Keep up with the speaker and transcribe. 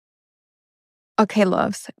Okay,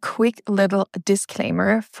 loves, quick little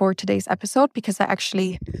disclaimer for today's episode because I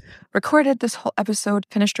actually recorded this whole episode,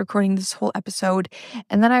 finished recording this whole episode,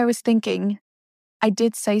 and then I was thinking I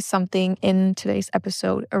did say something in today's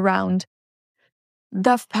episode around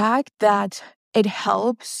the fact that it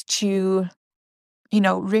helps to,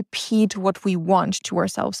 repeat what we want to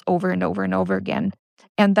ourselves over and over and over again.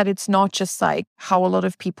 And that it's not just like how a lot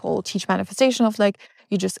of people teach manifestation of like,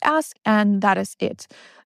 you just ask and that is it.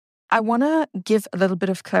 I want to give a little bit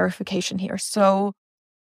of clarification here. So,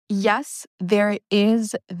 yes, there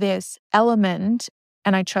is this element,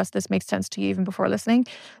 and I trust this makes sense to you even before listening.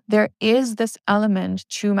 There is this element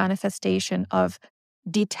to manifestation of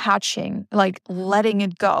detaching, like letting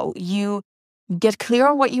it go. You get clear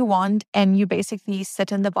on what you want and you basically sit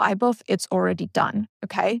in the vibe of it's already done.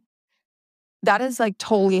 Okay. That is like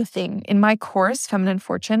totally a thing. In my course, Feminine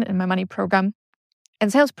Fortune, in my money program and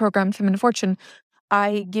sales program, Feminine Fortune,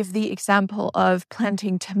 I give the example of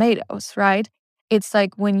planting tomatoes, right? It's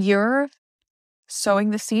like when you're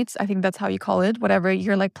sowing the seeds, I think that's how you call it, whatever,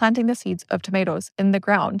 you're like planting the seeds of tomatoes in the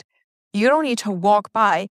ground. You don't need to walk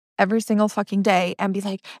by every single fucking day and be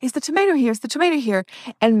like, is the tomato here? Is the tomato here?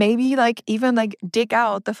 And maybe like even like dig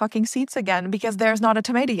out the fucking seeds again because there's not a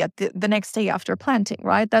tomato yet the next day after planting,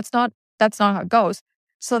 right? That's not how it goes.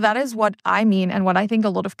 So that is what I mean and what I think a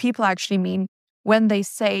lot of people actually mean when they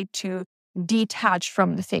say to detach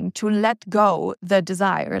from the thing, to let go the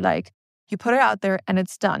desire. Like you put it out there and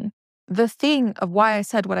it's done. The thing of why I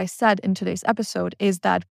said what I said in today's episode is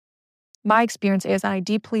that my experience is, and I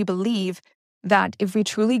deeply believe that if we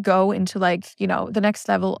truly go into like, the next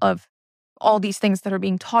level of all these things that are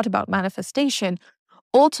being taught about manifestation,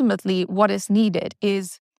 ultimately what is needed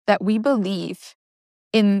is that we believe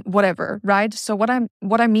in whatever, right? So what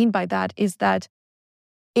I mean by that is that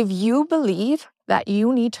if you believe that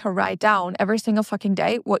you need to write down every single fucking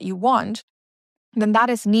day what you want, then that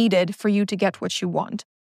is needed for you to get what you want.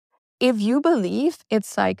 If you believe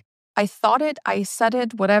it's like, I thought it, I said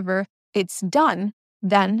it, whatever, it's done,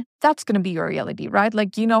 then that's going to be your reality, right?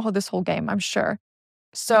 Like, you know how this whole game, I'm sure.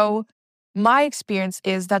 So my experience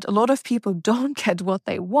is that a lot of people don't get what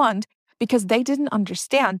they want because they didn't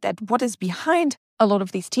understand that what is behind a lot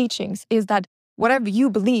of these teachings is that whatever you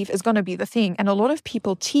believe is going to be the thing. And a lot of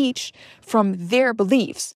people teach from their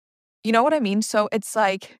beliefs. You know what I mean? So it's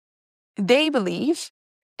like they believe,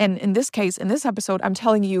 and in this case, in this episode, I'm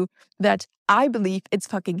telling you that I believe it's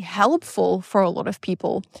fucking helpful for a lot of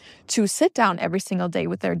people to sit down every single day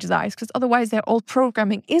with their desires, because otherwise their old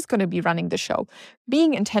programming is going to be running the show.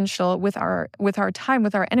 Being intentional with our time,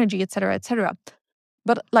 with our energy, etc., etc.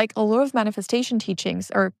 But like a lot of manifestation teachings,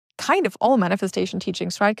 or kind of all manifestation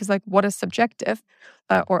teachings, right? Because like what is subjective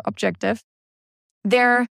or objective,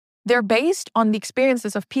 they're based on the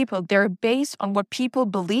experiences of people. They're based on what people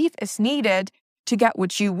believe is needed to get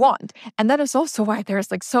what you want. And that is also why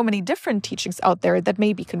there's like so many different teachings out there that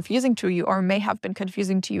may be confusing to you or may have been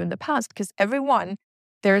confusing to you in the past, because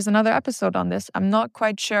there's another episode on this. I'm not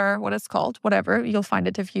quite sure what it's called. Whatever, you'll find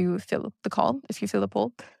it if you fill the call, if you fill the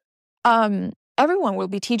poll. Everyone will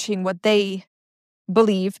be teaching what they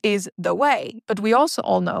believe is the way, but we also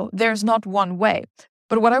all know there's not one way.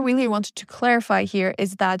 But what I really wanted to clarify here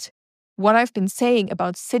is that what I've been saying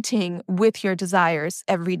about sitting with your desires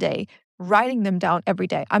every day, writing them down every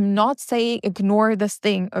day, I'm not saying ignore this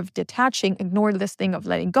thing of detaching, ignore this thing of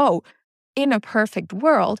letting go. In a perfect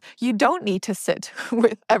world, you don't need to sit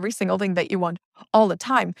with every single thing that you want all the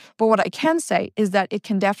time. But what I can say is that it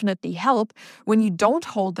can definitely help when you don't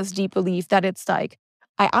hold this deep belief that it's like,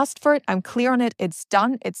 I asked for it, I'm clear on it, it's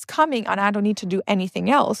done, it's coming, and I don't need to do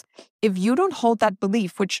anything else. If you don't hold that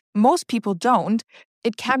belief, which most people don't,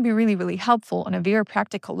 it can be really, really helpful on a very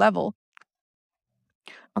practical level.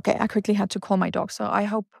 Okay, I quickly had to call my dog, so I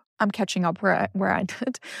hope I'm catching up where I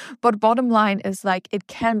did. But bottom line is like, it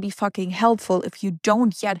can be fucking helpful if you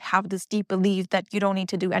don't yet have this deep belief that you don't need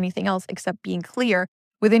to do anything else except being clear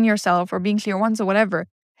within yourself or being clear once or whatever.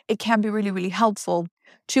 It can be really, really helpful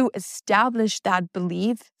to establish that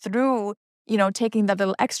belief through, taking that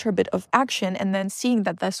little extra bit of action and then seeing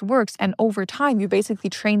that this works. And over time, you basically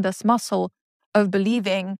train this muscle of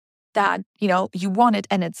believing that, you want it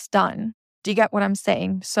and it's done. Do you get what I'm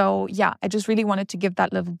saying? So yeah, I just really wanted to give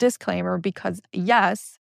that little disclaimer because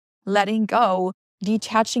yes, letting go,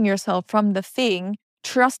 detaching yourself from the thing,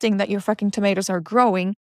 trusting that your fucking tomatoes are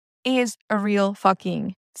growing is a real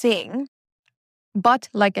fucking thing. But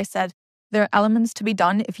like I said, there are elements to be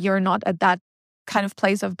done if you're not at that kind of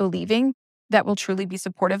place of believing that will truly be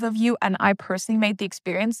supportive of you. And I personally made the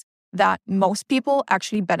experience that most people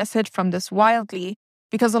actually benefit from this wildly,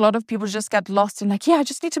 because a lot of people just get lost in like, yeah, I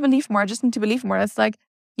just need to believe more. I just need to believe more. It's like,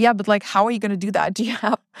 Yeah, but like, how are you going to do that? Do you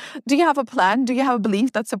have a plan? Do you have a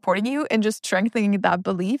belief that's supporting you and just strengthening that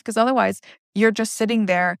belief? Because otherwise you're just sitting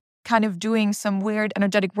there kind of doing some weird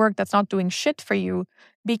energetic work that's not doing shit for you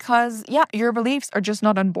because yeah, your beliefs are just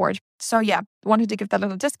not on board. So yeah, wanted to give that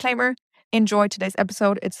little disclaimer. Enjoy today's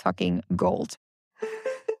episode. It's fucking gold.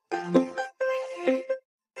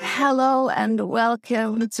 Hello and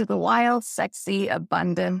welcome to the Wild, Sexy,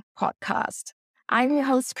 Abundant podcast. I'm your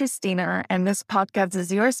host, Christina, and this podcast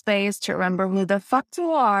is your space to remember who the fuck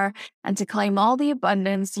you are and to claim all the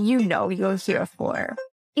abundance you know you're here for.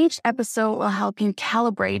 Each episode will help you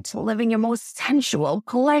calibrate living your most sensual,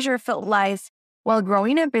 pleasure-filled life while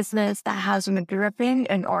growing a business that has you dripping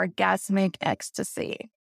in orgasmic ecstasy.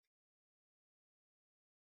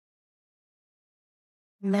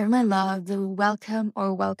 There, my love,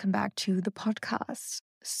 welcome back to the podcast.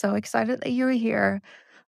 So excited that you're here.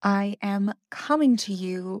 I am coming to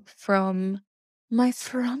you from my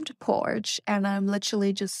front porch, and I'm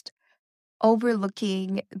literally just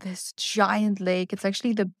overlooking this giant lake. It's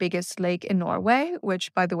actually the biggest lake in Norway,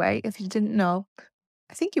 which, by the way, if you didn't know,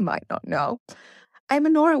 I think you might not know. I'm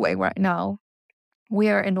in Norway right now. We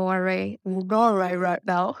are in Norway right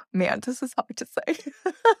now. Man, this is hard to say.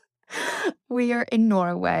 We are in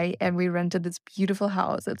Norway and we rented this beautiful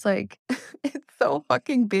house. It's like, it's so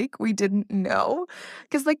fucking big. We didn't know.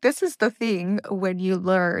 Because, like, this is the thing when you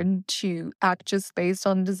learn to act just based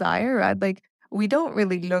on desire, right? Like, we don't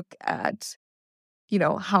really look at,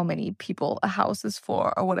 how many people a house is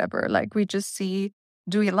for or whatever. Like, we just see,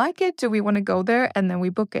 do we like it? Do we want to go there? And then we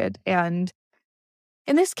book it. And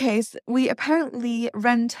in this case, we apparently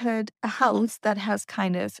rented a house that has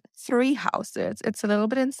kind of 3 houses. It's a little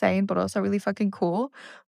bit insane, but also really fucking cool.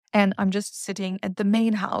 And I'm just sitting at the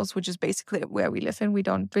main house, which is basically where we live in. We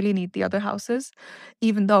don't really need the other houses,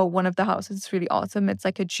 even though one of the houses is really awesome. It's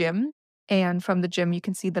like a gym. And from the gym, you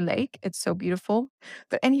can see the lake. It's so beautiful.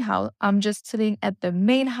 But anyhow, I'm just sitting at the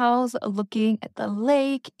main house, looking at the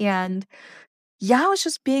lake. And yeah, I was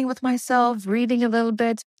just being with myself, reading a little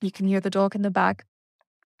bit. You can hear the dog in the back.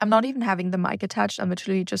 I'm not even having the mic attached. I'm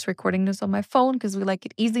literally just recording this on my phone because we like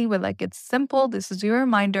it easy. We like it simple. This is your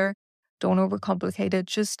reminder. Don't overcomplicate it.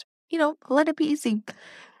 Just, let it be easy.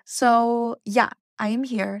 So yeah, I am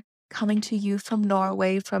here coming to you from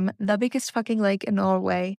Norway, from the biggest fucking lake in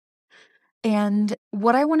Norway. And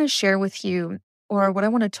what I want to share with you, or what I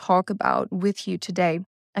want to talk about with you today,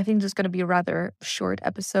 I think this is going to be a rather short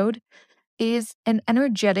episode, is an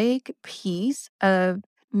energetic piece of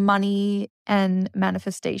money and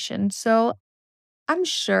manifestation. So I'm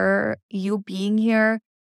sure you being here,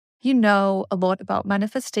 you know a lot about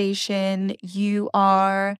manifestation. You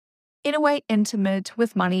are, in a way, intimate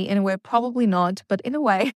with money. In a way, probably not, but in a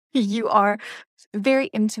way, you are very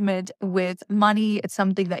intimate with money. It's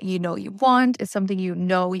something that you know you want. It's something you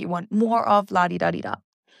know you want more of, la di da di da.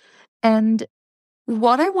 And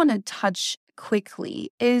what I want to touch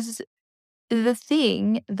quickly is the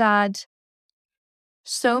thing that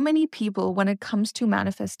so many people, when it comes to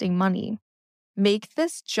manifesting money, make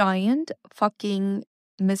this giant fucking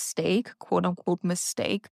mistake, quote unquote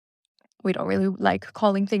mistake. We don't really like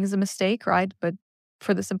calling things a mistake, right? But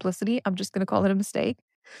for the simplicity, I'm just going to call it a mistake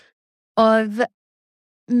of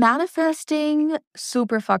manifesting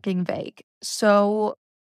super fucking vague. So,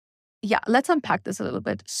 yeah, let's unpack this a little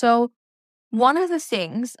bit. So, one of the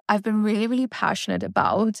things I've been really, really passionate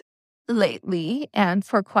about lately and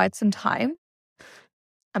for quite some time.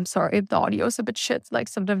 I'm sorry if the audio is a bit shit. Like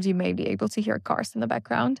sometimes you may be able to hear cars in the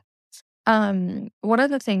background. One of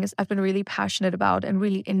the things I've been really passionate about and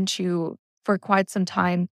really into for quite some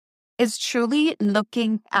time is truly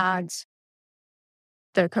looking at,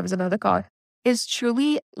 there comes another car, is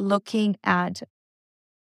truly looking at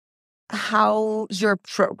how you're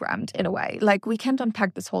programmed in a way. Like we can't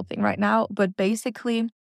unpack this whole thing right now, but basically,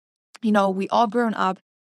 we all grown up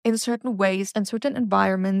in certain ways and certain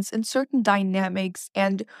environments and certain dynamics,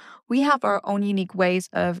 and we have our own unique ways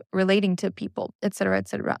of relating to people, et cetera, et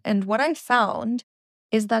cetera. And what I found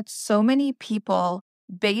is that so many people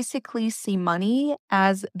basically see money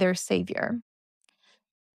as their savior.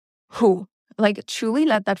 Who, like, truly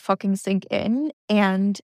let that fucking sink in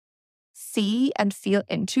and see and feel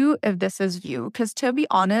into if this is you. Because to be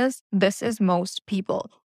honest, this is most people.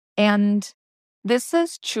 And this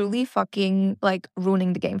is truly fucking like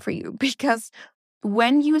ruining the game for you because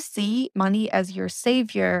when you see money as your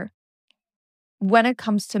savior, when it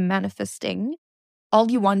comes to manifesting, all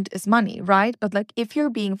you want is money, right? But like if you're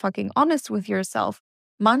being fucking honest with yourself,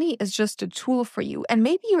 money is just a tool for you. And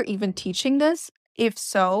maybe you're even teaching this. If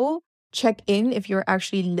so, check in if you're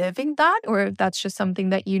actually living that or if that's just something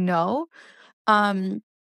that you know.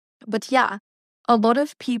 But yeah, a lot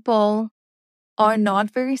of people are not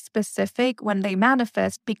very specific when they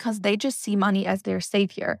manifest because they just see money as their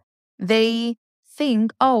savior. They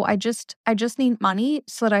think, oh, I just need money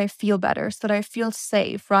so that I feel better, so that I feel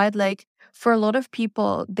safe, right? Like for a lot of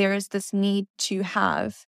people, there is this need to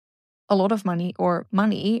have a lot of money or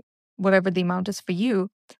money, whatever the amount is for you,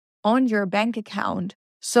 on your bank account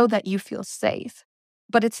so that you feel safe.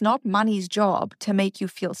 But it's not money's job to make you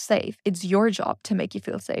feel safe. It's your job to make you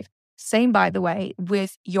feel safe. Same, by the way,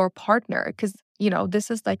 with your partner, because, this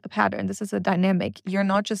is like the pattern. This is a dynamic. You're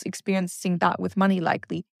not just experiencing that with money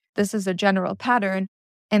likely. This is a general pattern.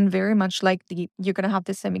 And very much likely, you're going to have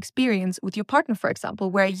the same experience with your partner, for example,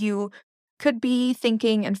 where you could be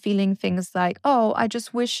thinking and feeling things like, oh, I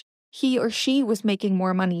just wish he or she was making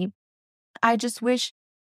more money. I just wish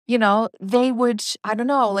they would, I don't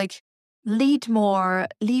know, like lead more,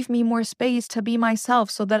 leave me more space to be myself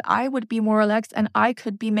so that I would be more relaxed and I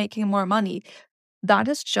could be making more money. That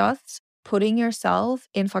is just putting yourself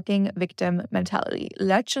in fucking victim mentality.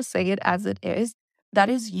 Let's just say it as it is. That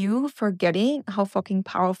is you forgetting how fucking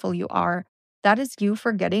powerful you are. That is you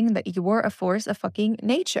forgetting that you are a force of fucking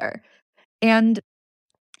nature. And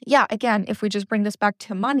yeah, again, if we just bring this back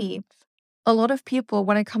to money, a lot of people,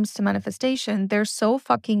 when it comes to manifestation, they're so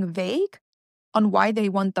fucking vague on why they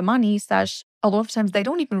want the money, slash a lot of times they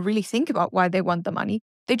don't even really think about why they want the money.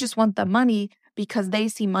 They just want the money because they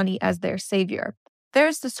see money as their savior.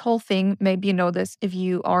 There's this whole thing, maybe you know this if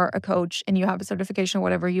you are a coach and you have a certification or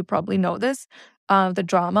whatever, you probably know this. The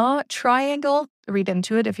drama triangle, read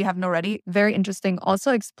into it if you haven't already. Very interesting.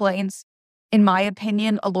 Also explains, in my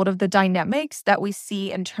opinion, a lot of the dynamics that we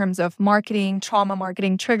see in terms of marketing, trauma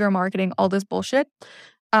marketing, trigger marketing, all this bullshit.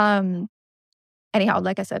 Anyhow,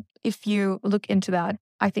 like I said, if you look into that,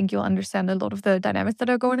 I think you'll understand a lot of the dynamics that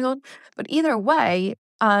are going on. But either way,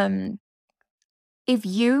 if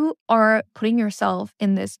you are putting yourself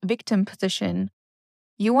in this victim position,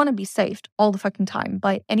 you want to be saved all the fucking time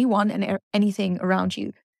by anyone and anything around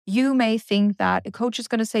you. You may think that a coach is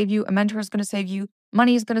going to save you, a mentor is going to save you,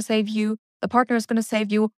 money is going to save you, the partner is going to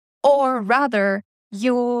save you, or rather,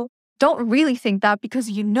 you don't really think that because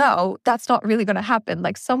that's not really going to happen.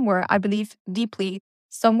 Like somewhere, I believe deeply,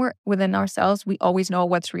 somewhere within ourselves, we always know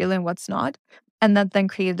what's real and what's not. And that then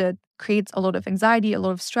creates a lot of anxiety, a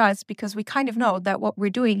lot of stress, because we kind of know that what we're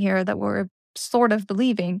doing here, that we're sort of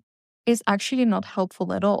believing, is actually not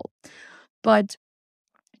helpful at all. But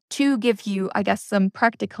to give you, I guess, some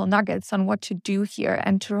practical nuggets on what to do here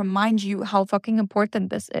and to remind you how fucking important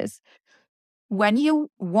this is. When you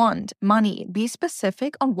want money, be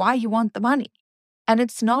specific on why you want the money. And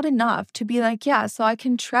it's not enough to be like, yeah, so I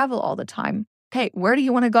can travel all the time. Okay, where do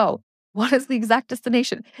you want to go? What is the exact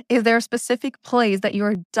destination? Is there a specific place that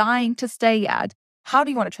you're dying to stay at? How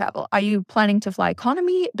do you want to travel? Are you planning to fly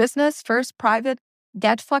economy, business, first, private?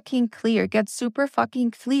 Get fucking clear. Get super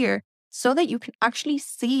fucking clear so that you can actually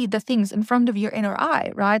see the things in front of your inner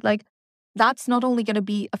eye, right? Like that's not only going to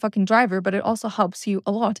be a fucking driver, but it also helps you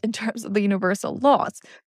a lot in terms of the universal laws.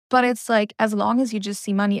 But it's like, as long as you just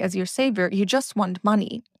see money as your savior, you just want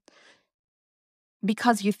money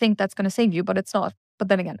because you think that's going to save you, but it's not. But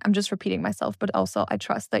then again, I'm just repeating myself, but also I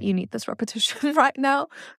trust that you need this repetition right now.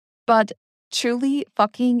 But truly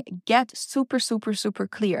fucking get super, super, super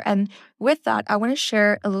clear. And with that, I want to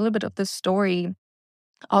share a little bit of the story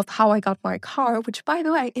of how I got my car, which, by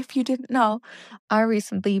the way, if you didn't know, I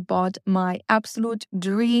recently bought my absolute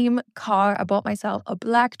dream car. I bought myself a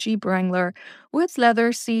black Jeep Wrangler with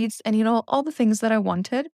leather seats and, all the things that I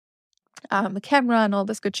wanted, a camera and all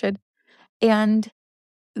this good shit. And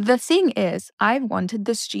the thing is, I've wanted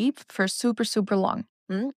this Jeep for super, super long.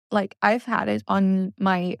 Like, I've had it on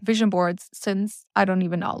my vision boards since, I don't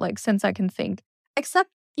even know, like, since I can think.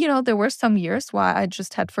 Except, there were some years where I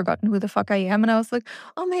just had forgotten who the fuck I am. And I was like,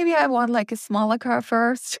 oh, maybe I want like a smaller car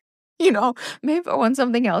first. Maybe I want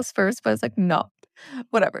something else first. But it's like, no,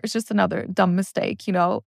 whatever. It's just another dumb mistake.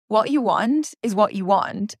 What you want is what you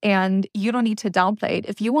want. And you don't need to downplay it.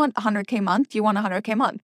 If you want 100K month, you want 100K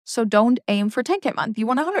month. So don't aim for 10K month. You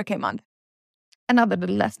want 100K month. Another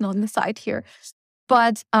little lesson on the side here.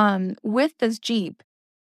 But with this Jeep,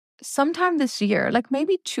 sometime this year, like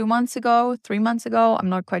maybe 2 months ago, 3 months ago, I'm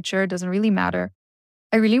not quite sure, it doesn't really matter.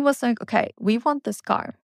 I really was like, okay, we want this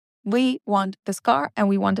car. We want this car and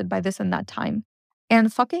we want it by this and that time.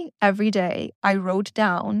 And fucking every day I wrote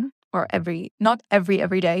down, or not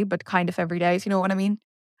every day, but kind of every day, if you know what I mean.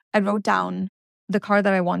 I wrote down the car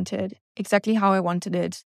that I wanted, exactly how I wanted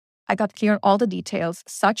it. I got clear on all the details,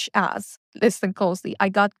 such as, listen closely, I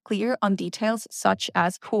got clear on details such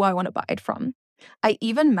as who I want to buy it from. I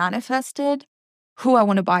even manifested who I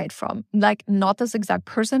want to buy it from. Like, not this exact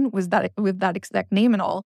person with that exact name and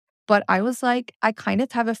all, but I was like, I kind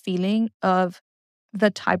of have a feeling of the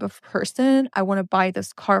type of person I want to buy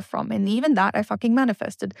this car from. And even that I fucking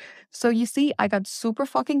manifested. So you see, I got super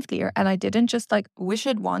fucking clear, and I didn't just like wish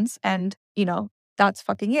it once and, that's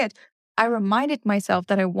fucking it. I reminded myself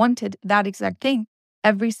that I wanted that exact thing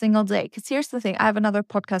every single day. Because here's the thing, I have another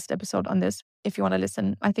podcast episode on this if you want to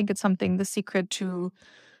listen. I think it's something, the secret to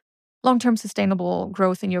long-term sustainable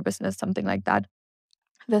growth in your business, something like that.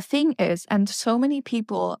 The thing is, and so many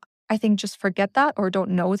people, I think, just forget that or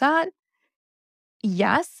don't know that.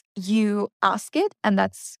 Yes, you ask it and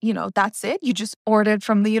that's it. You just order it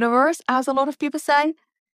from the universe, as a lot of people say.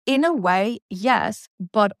 In a way, yes,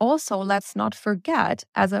 but also let's not forget,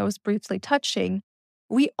 as I was briefly touching,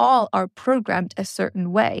 we all are programmed a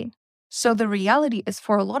certain way. So the reality is,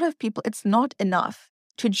 for a lot of people, it's not enough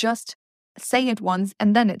to just say it once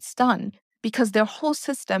and then it's done, because their whole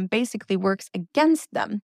system basically works against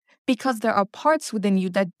them, because there are parts within you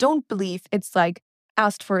that don't believe it's like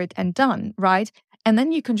asked for it and done, right? And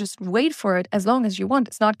then you can just wait for it as long as you want.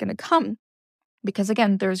 It's not going to come. Because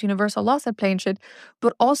again, there's universal laws at play and shit,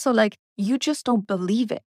 but also like you just don't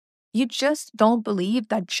believe it. You just don't believe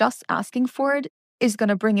that just asking for it is going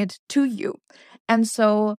to bring it to you. And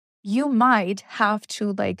so you might have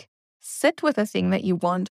to like sit with a thing that you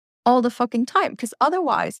want all the fucking time, because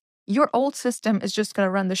otherwise your old system is just going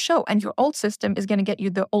to run the show, and your old system is going to get you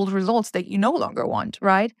the old results that you no longer want,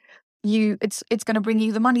 right? It's going to bring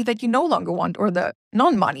you the money that you no longer want, or the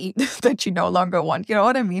non-money that you no longer want. You know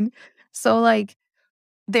what I mean? So like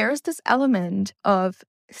there's this element of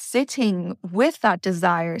sitting with that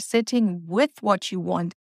desire, sitting with what you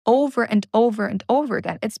want over and over and over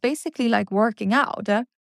again. It's basically like working out.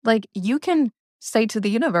 Like you can say to the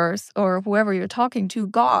universe or whoever you're talking to,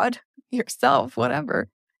 God, yourself, whatever,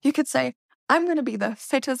 you could say, I'm going to be the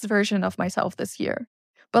fittest version of myself this year.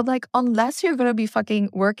 But like, unless you're going to be fucking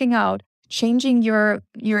working out, changing your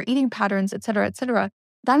eating patterns, etc.,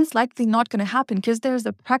 that is likely not going to happen, because there's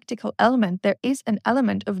a practical element. There is an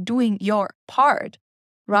element of doing your part,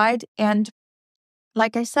 right? And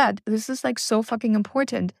like I said, this is like so fucking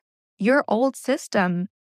important. Your old system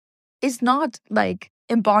is not like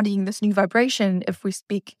embodying this new vibration, if we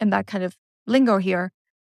speak in that kind of lingo here,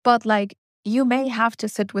 but like you may have to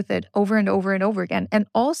sit with it over and over and over again. And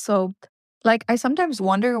also, like, I sometimes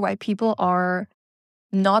wonder why people are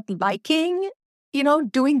not liking,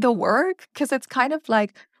 doing the work, because it's kind of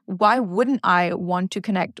like, why wouldn't I want to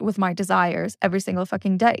connect with my desires every single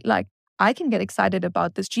fucking day? Like, I can get excited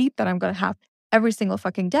about this Jeep that I'm going to have every single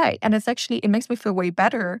fucking day. And it makes me feel way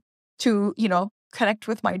better to, connect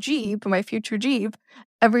with my Jeep, my future Jeep,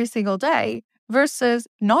 every single day versus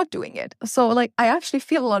not doing it. So like, I actually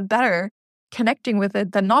feel a lot better connecting with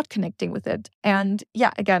it than not connecting with it. And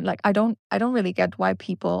yeah, again, like I don't really get why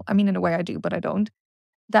people, I mean, in a way I do, but I don't,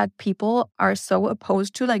 that people are so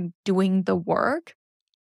opposed to like doing the work.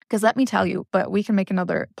 Because let me tell you, but we can make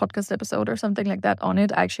another podcast episode or something like that on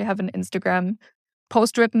it. I actually have an Instagram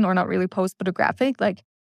post written, or not really post, but a graphic. Like,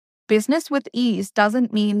 business with ease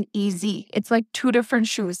doesn't mean easy. It's like two different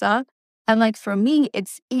shoes, huh? And like for me,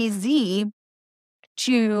 it's easy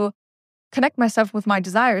to connect myself with my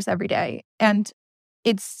desires every day. And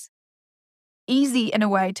it's easy in a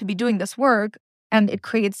way to be doing this work, and it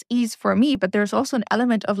creates ease for me. But there's also an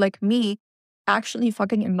element of like me actually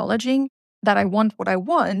fucking acknowledging that I want what I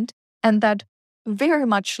want, and that very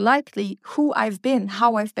much likely who I've been,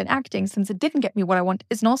 how I've been acting since it didn't get me what I want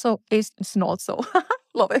is also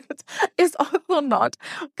love it, is also not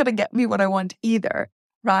gonna get me what I want either,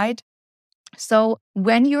 right? So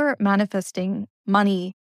when you're manifesting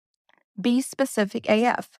money, be specific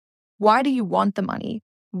AF. Why do you want the money?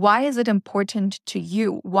 Why is it important to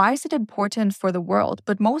you? Why is it important for the world?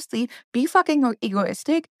 But mostly be fucking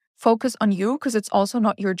egoistic. Focus on you, because it's also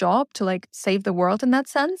not your job to like save the world in that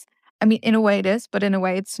sense. I mean, in a way it is, but in a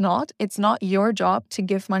way it's not. It's not your job to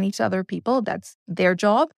give money to other people. That's their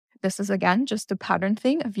job. This is, again, just a pattern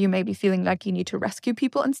thing of you maybe feeling like you need to rescue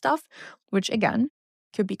people and stuff, which again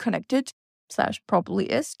could be connected / probably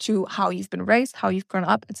is to how you've been raised, how you've grown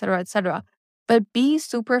up, etc., etc. But be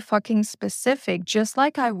super fucking specific, just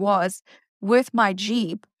like I was with my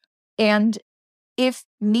Jeep. And if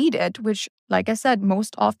needed, which, like I said,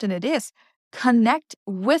 most often it is, connect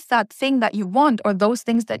with that thing that you want, or those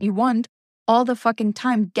things that you want, all the fucking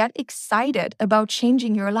time. Get excited about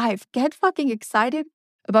changing your life. Get fucking excited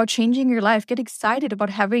about changing your life. Get excited about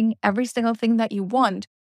having every single thing that you want.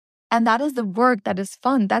 And that is the work that is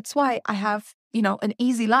fun. That's why I have, an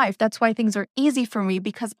easy life. That's why things are easy for me,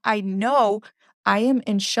 because I know I am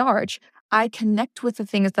in charge. I connect with the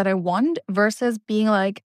things that I want versus being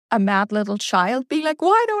like a mad little child, being like,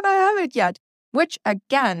 why don't I have it yet? Which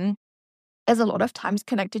again is a lot of times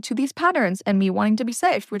connected to these patterns and me wanting to be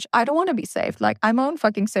saved, which I don't want to be saved. Like, I'm my own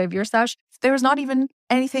fucking savior slash there's not even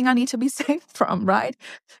anything I need to be saved from, right?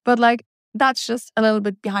 But like, that's just a little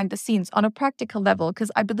bit behind the scenes on a practical level,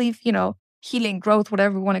 because I believe, healing, growth,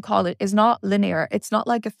 whatever we want to call it, is not linear. It's not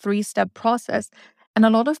like a 3-step process. And a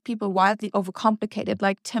lot of people wildly overcomplicate it.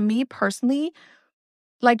 Like, to me personally,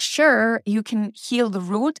 like, sure, you can heal the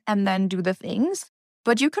root and then do the things,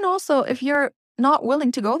 but you can also, if you're not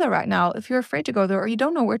willing to go there right now, if you're afraid to go there or you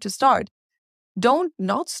don't know where to start, don't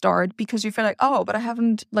not start because you feel like, oh, but I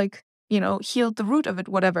haven't healed the root of it,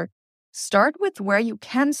 whatever. Start with where you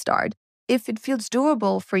can start. If it feels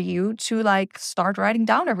doable for you to like start writing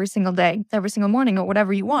down every single day, every single morning, or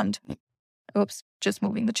whatever you want. Oops, just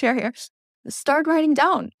moving the chair here. Start writing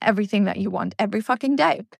down everything that you want every fucking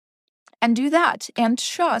day. And do that and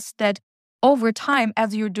trust that over time,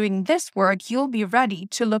 as you're doing this work, you'll be ready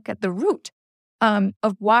to look at the root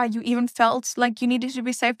of why you even felt like you needed to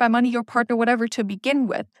be saved by money, your partner, whatever, to begin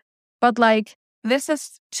with. But like, this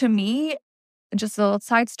is, to me, just a little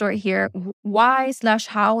side story here,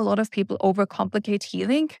 why/how a lot of people overcomplicate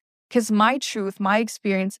healing. Because my truth, my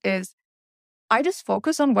experience is I just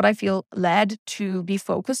focus on what I feel led to be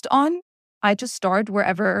focused on. I just start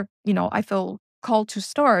wherever, I feel called to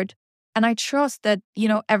start. And I trust that,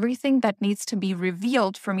 everything that needs to be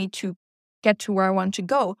revealed for me to get to where I want to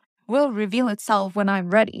go will reveal itself when I'm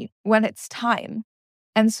ready, when it's time.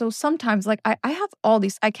 And so sometimes, like, I have all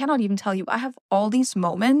these, I cannot even tell you, I have all these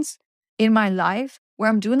moments in my life where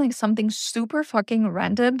I'm doing like something super fucking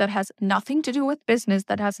random that has nothing to do with business,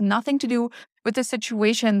 that has nothing to do with the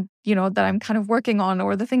situation, that I'm kind of working on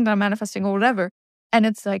or the thing that I'm manifesting or whatever. And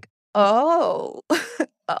it's like, oh,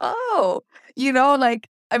 oh, like,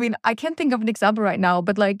 I mean, I can't think of an example right now,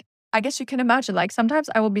 but like, I guess you can imagine, like, sometimes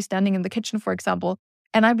I will be standing in the kitchen, for example,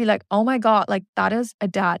 and I'd be like, oh my God, like, that is a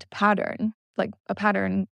dad pattern, like a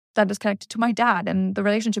pattern that is connected to my dad and the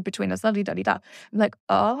relationship between us, da-da-da-da. I'm like,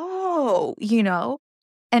 oh,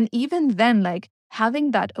 and even then, like,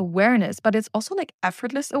 having that awareness, but it's also like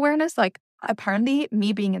effortless awareness. Like, apparently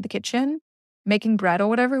me being in the kitchen, making bread or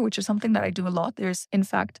whatever, which is something that I do a lot. There's, in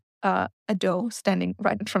fact, a dough standing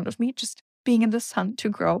right in front of me, just being in the sun to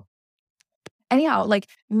grow. Anyhow, like,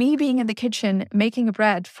 me being in the kitchen, making a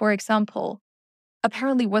bread, for example,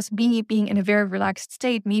 apparently was me being in a very relaxed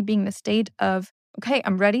state, me being in a state of, okay,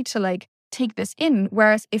 I'm ready to like take this in.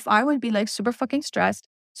 Whereas if I would be like super fucking stressed,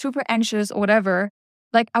 super anxious or whatever,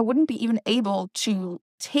 like, I wouldn't be even able to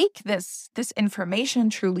take this information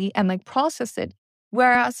truly and like process it.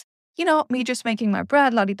 Whereas, me just making my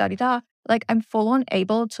bread, la di da di da, like, I'm full on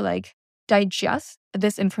able to like digest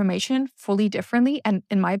this information fully differently. And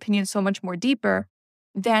in my opinion, so much more deeper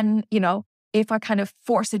than, if I kind of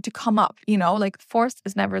force it to come up, like, forced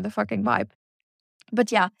is never the fucking vibe.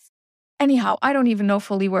 But yeah, anyhow, I don't even know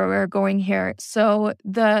fully where we're going here. So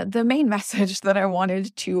the main message that I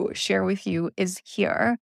wanted to share with you is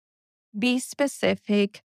here. Be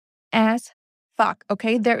specific as fuck,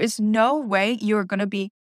 okay? There is no way you're going to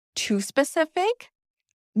be too specific.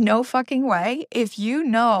 No fucking way. If you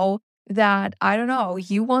know that, I don't know,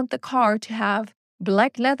 you want the car to have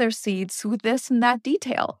black leather seats with this and that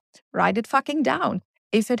detail, write it fucking down.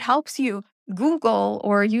 If it helps you, Google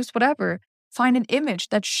or use whatever, find an image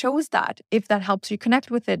that shows that, if that helps you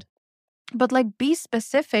connect with it. But like, be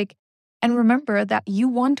specific and remember that you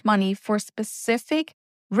want money for specific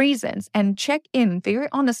reasons, and check in very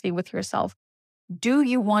honestly with yourself. Do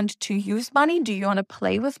you want to use money? Do you want to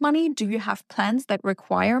play with money? Do you have plans that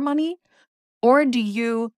require money? Or do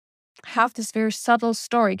you have this very subtle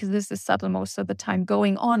story, because this is subtle most of the time,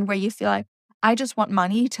 going on where you feel like, I just want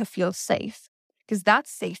money to feel safe? Because that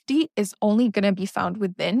safety is only going to be found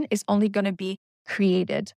within, is only going to be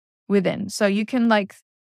created within. So you can like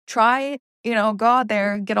try, go out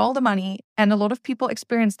there, get all the money. And a lot of people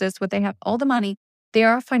experience this where they have all the money, they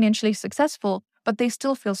are financially successful, but they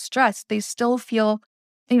still feel stressed. They still feel,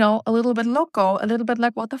 a little bit loco, a little bit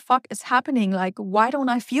like, what the fuck is happening? Like, why don't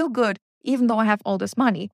I feel good even though I have all this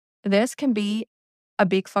money? This can be a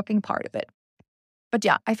big fucking part of it. But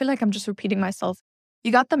yeah, I feel like I'm just repeating myself.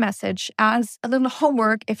 You got the message. As a little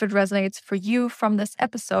homework, if it resonates for you from this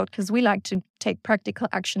episode, because we like to take practical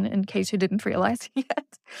action in case you didn't realize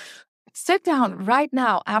yet. Sit down right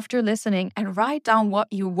now after listening and write down what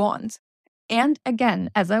you want. And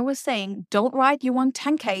again, as I was saying, don't write you want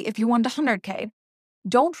 10K if you want 100K.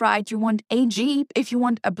 Don't write you want a Jeep if you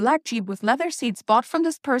want a black Jeep with leather seats bought from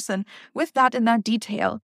this person with that and that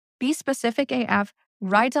detail. Be specific AF.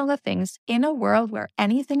 Write down the things in a world where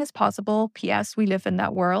anything is possible. P.S. We live in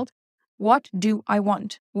that world. What do I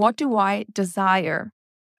want? What do I desire?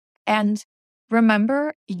 And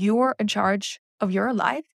remember, you're in charge of your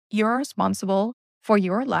life. You're responsible for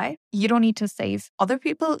your life. You don't need to save other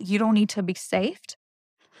people. You don't need to be saved.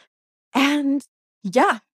 And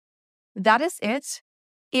yeah, that is it.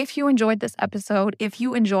 If you enjoyed this episode, if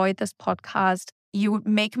you enjoyed this podcast, you would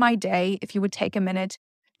make my day if you would take a minute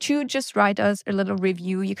to just write us a little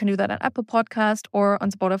review. You can do that on Apple Podcast or on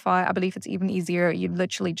Spotify. I believe it's even easier. You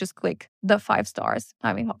literally just click the 5 stars.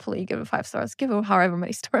 I mean, hopefully you give it 5 stars. Give it however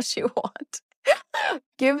many stars you want.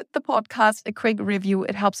 Give the podcast a quick review.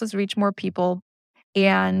 It helps us reach more people.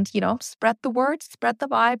 And, spread the word, spread the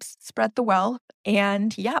vibes, spread the wealth.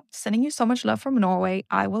 And yeah, sending you so much love from Norway.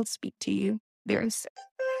 I will speak to you very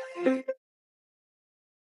soon.